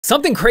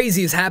Something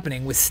crazy is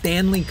happening with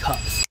Stanley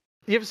cups.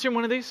 You ever seen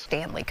one of these?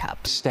 Stanley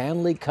Cup.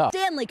 Stanley Cup.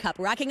 Stanley Cup,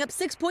 racking up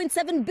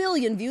 6.7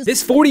 billion views.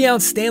 This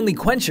 40-ounce Stanley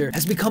quencher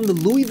has become the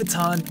Louis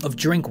Vuitton of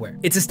drinkware.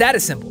 It's a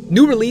status symbol.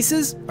 New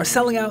releases are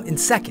selling out in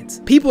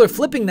seconds. People are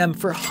flipping them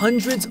for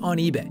hundreds on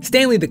eBay.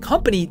 Stanley, the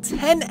company,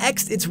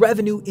 10x'd its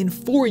revenue in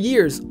 4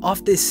 years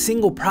off this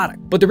single product.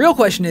 But the real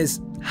question is,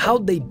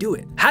 how'd they do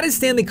it? How did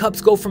Stanley cups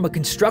go from a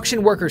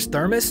construction worker's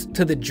thermos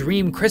to the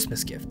dream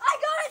Christmas gift? I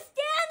got a Stanley!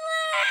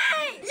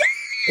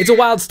 It's a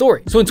wild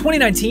story. So in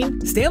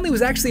 2019, Stanley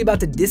was actually about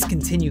to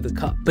discontinue the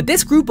cup. But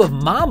this group of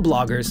mom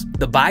bloggers,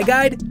 the Buy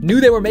Guide,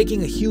 knew they were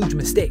making a huge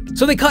mistake.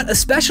 So they cut a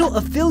special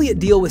affiliate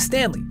deal with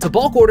Stanley to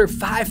bulk order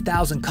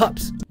 5,000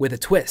 cups with a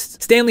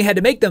twist. Stanley had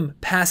to make them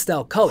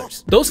pastel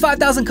colors. Those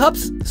 5,000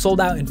 cups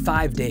sold out in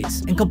 5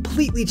 days and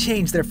completely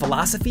changed their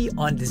philosophy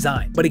on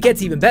design. But it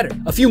gets even better.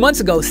 A few months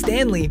ago,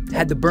 Stanley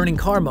had the burning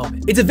car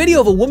moment. It's a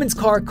video of a woman's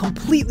car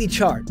completely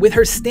charred, with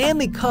her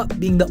Stanley cup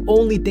being the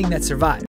only thing that survived.